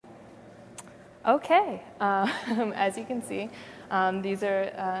Okay, as you can see, these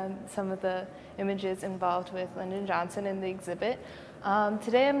are some of the images involved with Lyndon Johnson in the exhibit.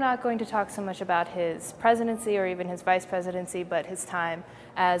 Today I'm not going to talk so much about his presidency or even his vice presidency, but his time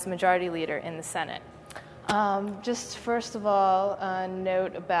as majority leader in the Senate. Just first of all, a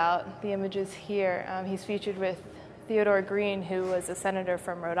note about the images here. He's featured with Theodore Green, who was a senator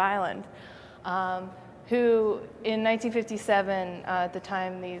from Rhode Island, who in 1957, at the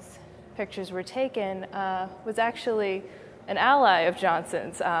time these pictures were taken, was actually an ally of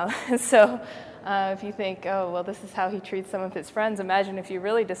Johnson's. So if you think, oh, well, this is how he treats some of his friends, imagine if you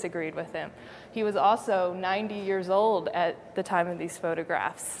really disagreed with him. He was also 90 years old at the time of these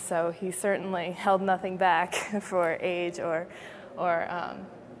photographs, so he certainly held nothing back for age or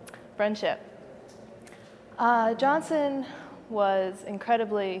friendship. Johnson was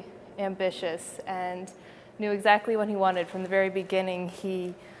incredibly ambitious and knew exactly what he wanted. From the very beginning,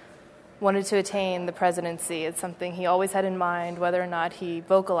 he wanted to attain the presidency. It's something he always had in mind, whether or not he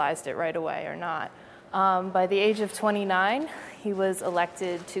vocalized it right away or not. By the age of 29, he was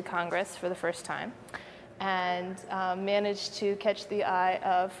elected to Congress for the first time and managed to catch the eye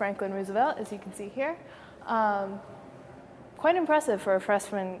of Franklin Roosevelt, as you can see here. Quite impressive for a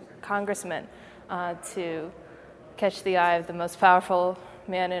freshman congressman to catch the eye of the most powerful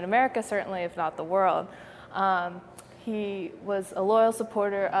man in America, certainly, if not the world. He was a loyal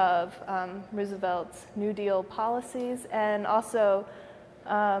supporter of Roosevelt's New Deal policies and also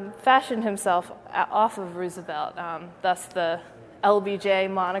fashioned himself off of Roosevelt, thus the LBJ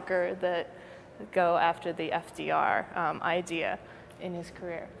moniker that go after the FDR idea in his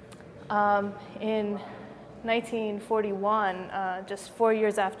career. In 1941, just 4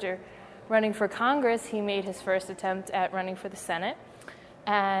 years after running for Congress, he made his first attempt at running for the Senate.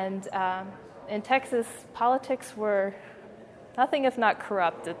 And in Texas, politics were nothing if not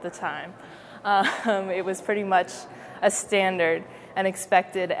corrupt at the time. It was pretty much a standard and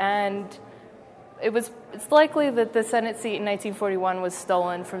expected, and it's likely that the Senate seat in 1941 was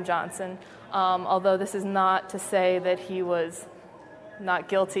stolen from Johnson, although this is not to say that he was not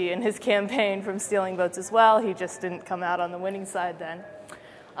guilty in his campaign from stealing votes as well. He just didn't come out on the winning side then.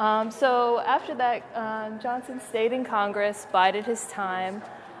 So after that, Johnson stayed in Congress, bided his time,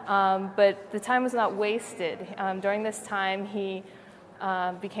 but the time was not wasted. During this time, he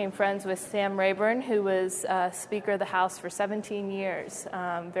became friends with Sam Rayburn, who was Speaker of the House for 17 years,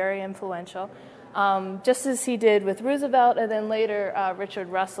 very influential, just as he did with Roosevelt, and then later Richard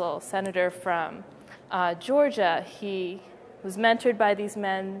Russell, senator from Georgia. He was mentored by these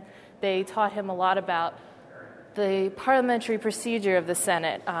men. They taught him a lot about the parliamentary procedure of the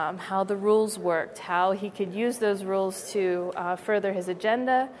Senate, how the rules worked, how he could use those rules to further his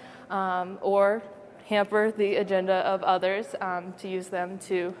agenda or hamper the agenda of others, to use them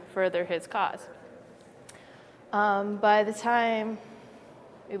to further his cause. By the time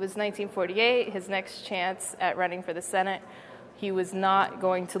it was 1948, his next chance at running for the Senate, he was not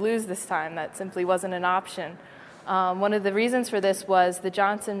going to lose this time. That simply wasn't an option. One of the reasons for this was the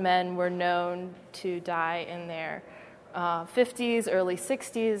Johnson men were known to die in their 50s, early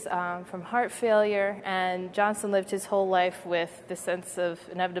 60s from heart failure, and Johnson lived his whole life with the sense of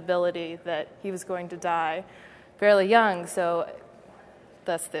inevitability that he was going to die fairly young, so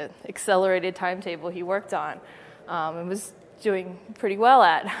that's the accelerated timetable he worked on and was doing pretty well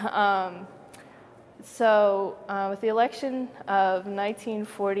at. So with the election of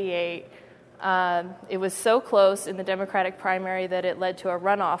 1948, it was so close in the Democratic primary that it led to a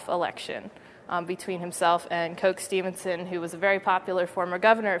runoff election between himself and Coke Stevenson, who was a very popular former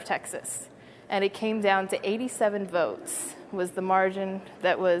governor of Texas. And it came down to 87 votes was the margin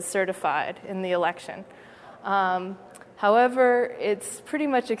that was certified in the election. However, it's pretty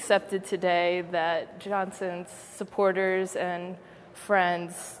much accepted today that Johnson's supporters and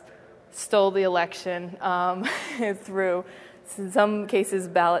friends stole the election through, in some cases,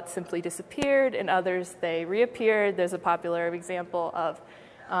 ballots simply disappeared. In others, they reappeared. There's a popular example of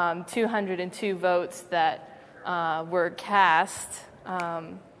 202 votes that were cast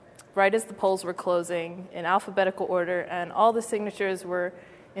right as the polls were closing in alphabetical order, and all the signatures were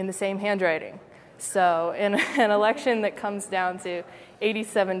in the same handwriting. So in an election that comes down to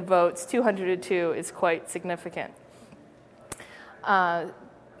 87 votes, 202 is quite significant.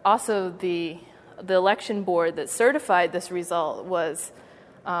 Also, the election board that certified this result was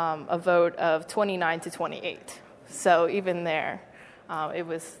a vote of 29 to 28. So even there, it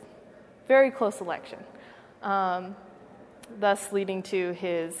was a very close election, thus leading to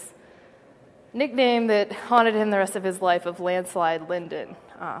his nickname that haunted him the rest of his life of Landslide Lyndon,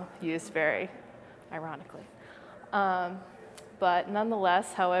 used very ironically. But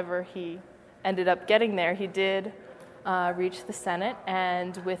nonetheless, however, he ended up getting there. He did reach the Senate,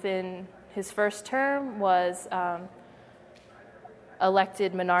 and within his first term was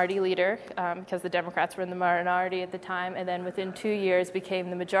elected minority leader because the Democrats were in the minority at the time, and then within 2 years became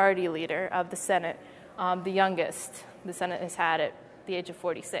the majority leader of the Senate, the youngest the Senate has had at the age of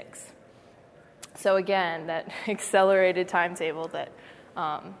 46. So again, that accelerated timetable that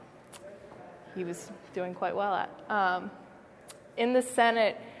he was doing quite well at. In the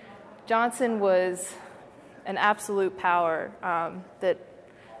Senate, Johnson was an absolute power that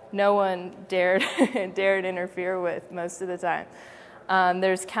no one dared interfere with most of the time.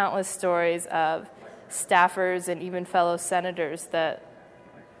 There's countless stories of staffers and even fellow senators that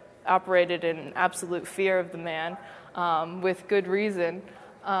operated in absolute fear of the man, with good reason.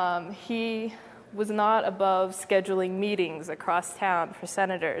 He was not above scheduling meetings across town for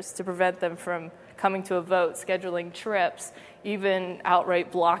senators to prevent them from coming to a vote, scheduling trips, even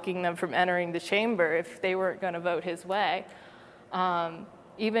outright blocking them from entering the chamber if they weren't going to vote his way.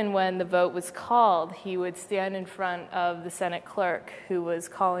 Even when the vote was called, he would stand in front of the Senate clerk who was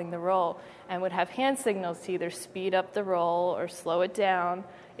calling the roll and would have hand signals to either speed up the roll or slow it down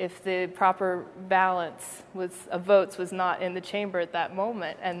if the proper balance of votes was not in the chamber at that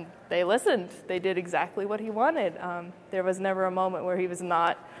moment. And they listened. They did exactly what he wanted. There was never a moment where he was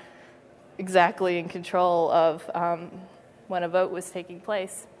not exactly in control of when a vote was taking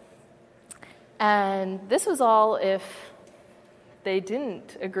place. And this was all if they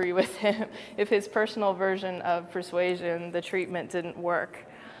didn't agree with him, if his personal version of persuasion, the treatment, didn't work.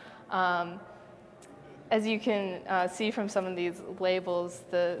 As you can see from some of these labels,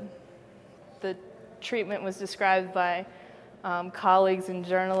 the treatment was described by colleagues and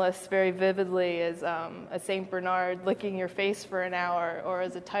journalists very vividly as a St. Bernard licking your face for an hour, or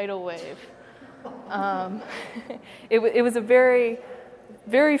as a tidal wave. It was a very,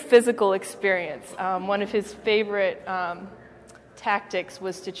 very physical experience. One of his favorite tactics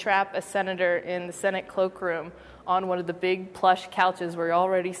was to trap a senator in the Senate cloakroom on one of the big plush couches where you're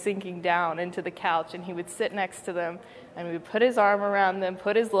already sinking down into the couch, and he would sit next to them, and he would put his arm around them,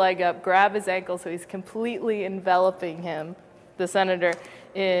 put his leg up, grab his ankle, so he's completely enveloping him, the senator,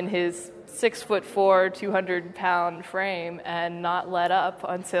 in his 6'4", 200-pound frame, and not let up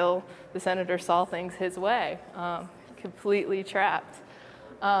until the senator saw things his way, completely trapped.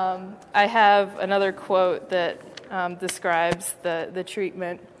 I have another quote that describes the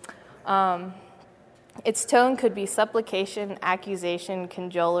treatment. Its tone could be supplication, accusation,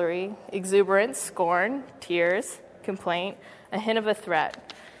 cajolery, exuberance, scorn, tears, complaint, a hint of a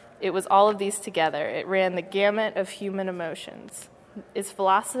threat. It was all of these together. It ran the gamut of human emotions. Its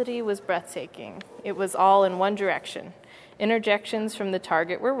velocity was breathtaking. It was all in one direction. Interjections from the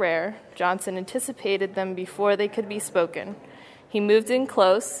target were rare. Johnson anticipated them before they could be spoken. He moved in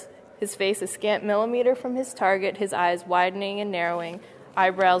close, his face a scant millimeter from his target, his eyes widening and narrowing,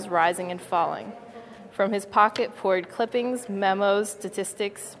 eyebrows rising and falling. From his pocket poured clippings, memos,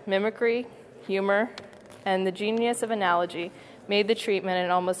 statistics, mimicry, humor, and the genius of analogy made the treatment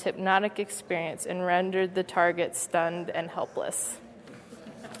an almost hypnotic experience and rendered the target stunned and helpless.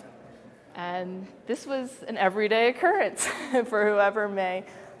 And this was an everyday occurrence for whoever may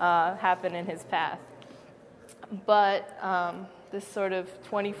happen in his path. But this sort of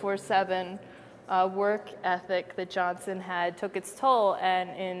 24/7 work ethic that Johnson had took its toll, and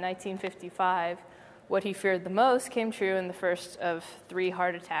in 1955, what he feared the most came true in the first of 3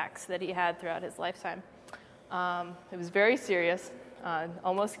 heart attacks that he had throughout his lifetime. It was very serious,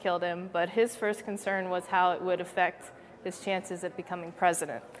 almost killed him, but his first concern was how it would affect his chances of becoming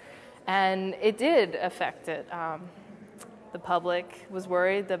president. And it did affect it. The public was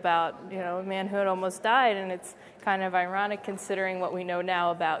worried about, a man who had almost died, and it's kind of ironic considering what we know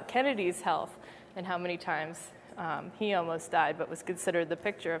now about Kennedy's health and how many times he almost died but was considered the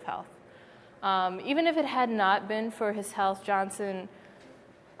picture of health. Even if it had not been for his health, Johnson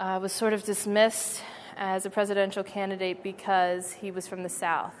was sort of dismissed as a presidential candidate because he was from the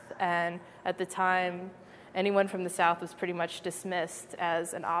South, and at the time, anyone from the South was pretty much dismissed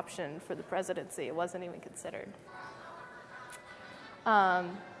as an option for the presidency. It wasn't even considered.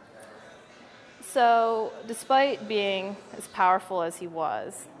 So despite being as powerful as he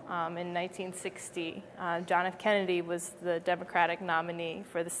was, in 1960, John F. Kennedy was the Democratic nominee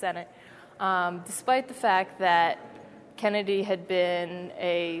for the Senate. Despite the fact that Kennedy had been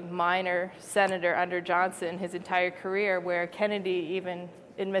a minor senator under Johnson his entire career, where Kennedy even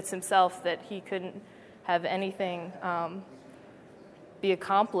admits himself that he couldn't have anything be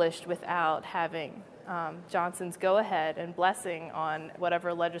accomplished without having Johnson's go-ahead and blessing on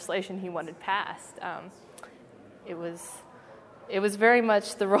whatever legislation he wanted passed. It it was very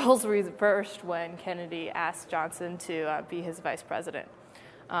much the roles reversed when Kennedy asked Johnson to be his vice president.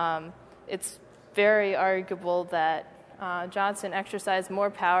 It's very arguable that Johnson exercised more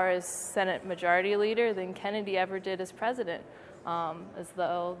power as Senate Majority Leader than Kennedy ever did as president, as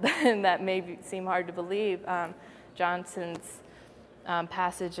though that may seem hard to believe. Johnson's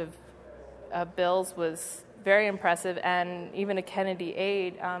passage of bills was very impressive, and even a Kennedy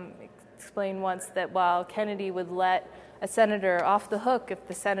aide explained once that while Kennedy would let a senator off the hook if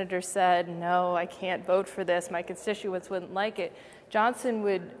the senator said, "No, I can't vote for this, my constituents wouldn't like it," Johnson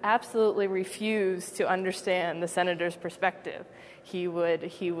would absolutely refuse to understand the senator's perspective. He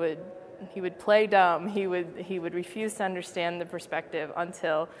would play dumb. He would refuse to understand the perspective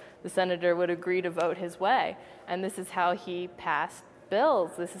until the senator would agree to vote his way. And this is how he passed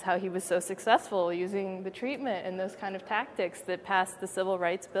bills. This is how he was so successful, using the treatment and those kind of tactics that passed the Civil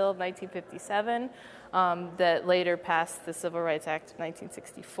Rights Bill of 1957, that later passed the Civil Rights Act of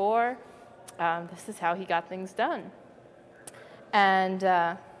 1964. This is how he got things done. And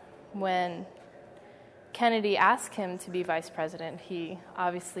when Kennedy asked him to be vice president, he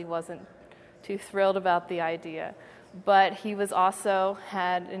obviously wasn't too thrilled about the idea. But he was also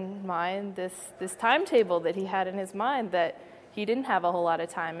had in mind this timetable that he had in his mind, that he didn't have a whole lot of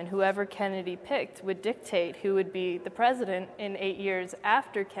time, and whoever Kennedy picked would dictate who would be the president in 8 years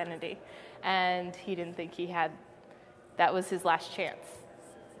after Kennedy. And he didn't think that was his last chance,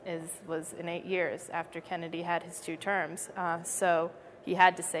 was in 8 years after Kennedy had his 2 terms. So he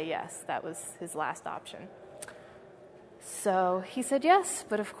had to say yes. That was his last option. So he said yes,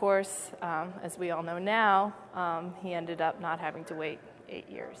 but of course, as we all know now, he ended up not having to wait 8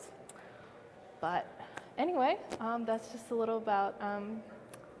 years. But anyway, that's just a little about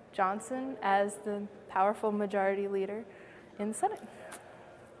Johnson as the powerful majority leader in the Senate. Do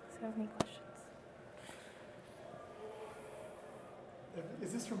you have any questions?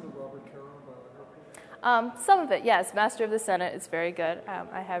 Is this from the Robert Caro biography? Some of it, yes. Master of the Senate is very good.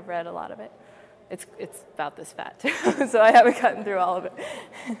 I have read a lot of it. It's about this fat, too, so I haven't gotten through all of it.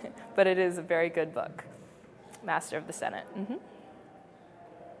 But it is a very good book, Master of the Senate. Mm-hmm. You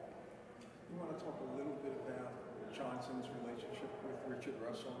want to talk a little bit about Johnson's relationship with Richard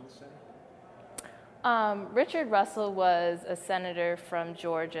Russell in the Senate? Richard Russell was a senator from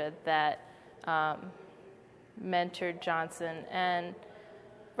Georgia that mentored Johnson, and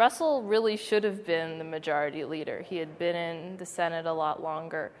Russell really should have been the majority leader. He had been in the Senate a lot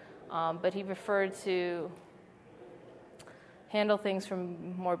longer, but he preferred to handle things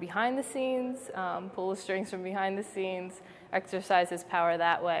from more behind the scenes, pull the strings from behind the scenes, exercise his power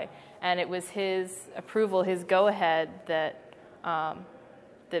that way. And it was his approval, his go-ahead, that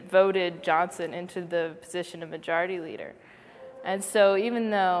voted Johnson into the position of majority leader. And so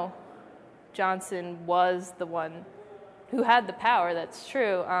even though Johnson was the one who had the power, that's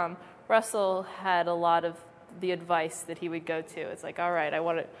true, Russell had a lot of the advice that he would go to. It's like, all right, I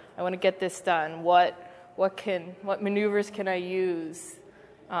want to get this done. What maneuvers can I use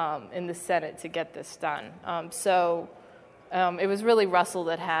in the Senate to get this done? So it was really Russell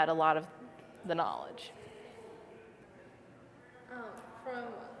that had a lot of the knowledge.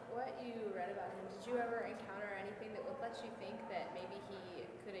 From what you read about him, did you ever encounter anything that would let you think that maybe he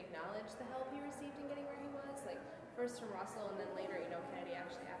could acknowledge the help he received in getting where he was? Like, first from Russell, and then later, Kennedy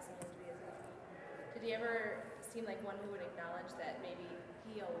actually asked him to be his VP. Did he ever seem like one who would acknowledge that maybe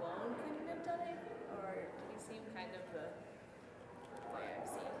he alone couldn't have done it? Or did he seem kind of the way I've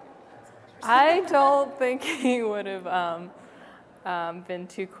seen him? I don't think he would have been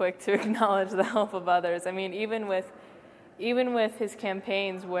too quick to acknowledge the help of others. I mean, even with his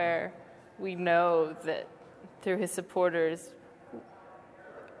campaigns, where we know that through his supporters,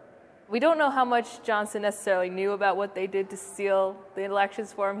 we don't know how much Johnson necessarily knew about what they did to steal the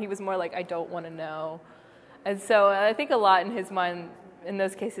elections for him. He was more like, I don't want to know. And so I think a lot in his mind in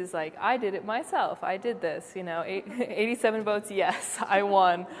those cases, like, I did it myself. I did this, 87 votes, yes, I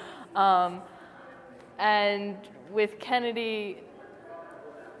won. And with Kennedy,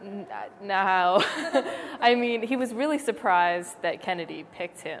 no. I mean, he was really surprised that Kennedy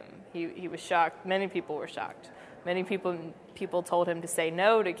picked him. He was shocked. Many people were shocked. Many people told him to say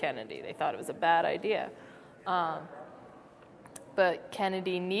no to Kennedy. They thought it was a bad idea. But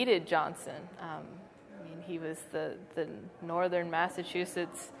Kennedy needed Johnson. He was the northern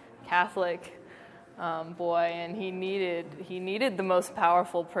Massachusetts Catholic boy, and he needed the most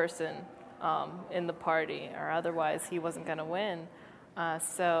powerful person in the party, or otherwise he wasn't going to win.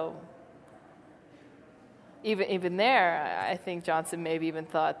 So even there, I think Johnson maybe even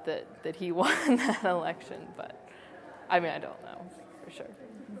thought that he won that election, but I mean, I don't know for sure.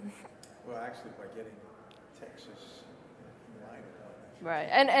 Well, actually, by getting Texas in line, Right.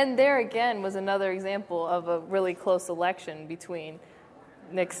 And there again was another example of a really close election between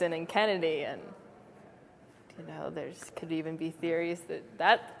Nixon and Kennedy. And, there's could even be theories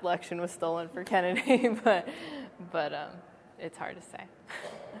that election was stolen for Kennedy, but it's hard to say.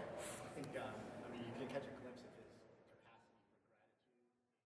 I think